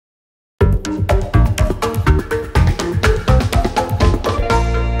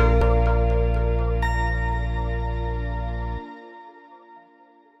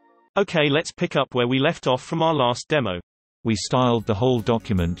Okay, let's pick up where we left off from our last demo. We styled the whole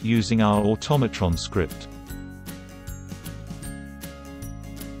document using our automatron script.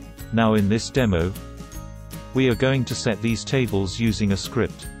 Now in this demo, we are going to set these tables using a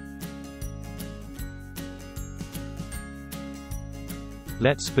script.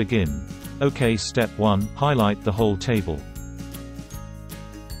 Let's begin. Okay, step 1, highlight the whole table.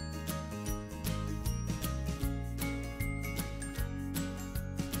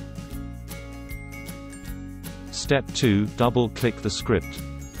 Step 2, double-click the script.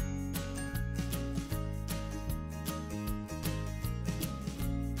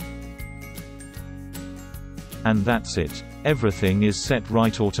 And that's it. Everything is set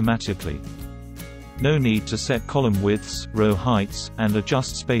right automatically. No need to set column widths, row heights, and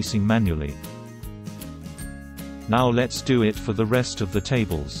adjust spacing manually. Now let's do it for the rest of the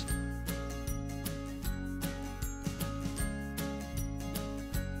tables.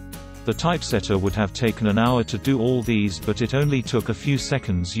 The typesetter would have taken an hour to do all these, but it only took a few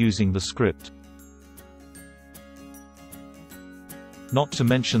seconds using the script. Not to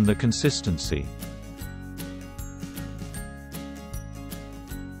mention the consistency.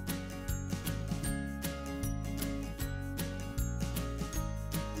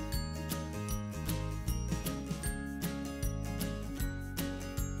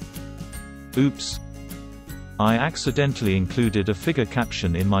 Oops. I accidentally included a figure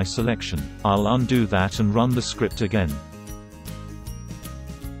caption in my selection. I'll undo that and run the script again.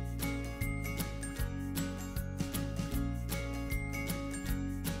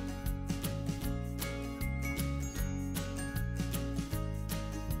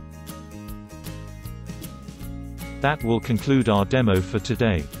 That will conclude our demo for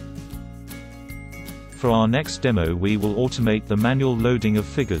today. For our next demo we will automate the manual loading of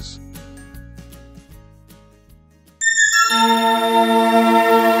figures.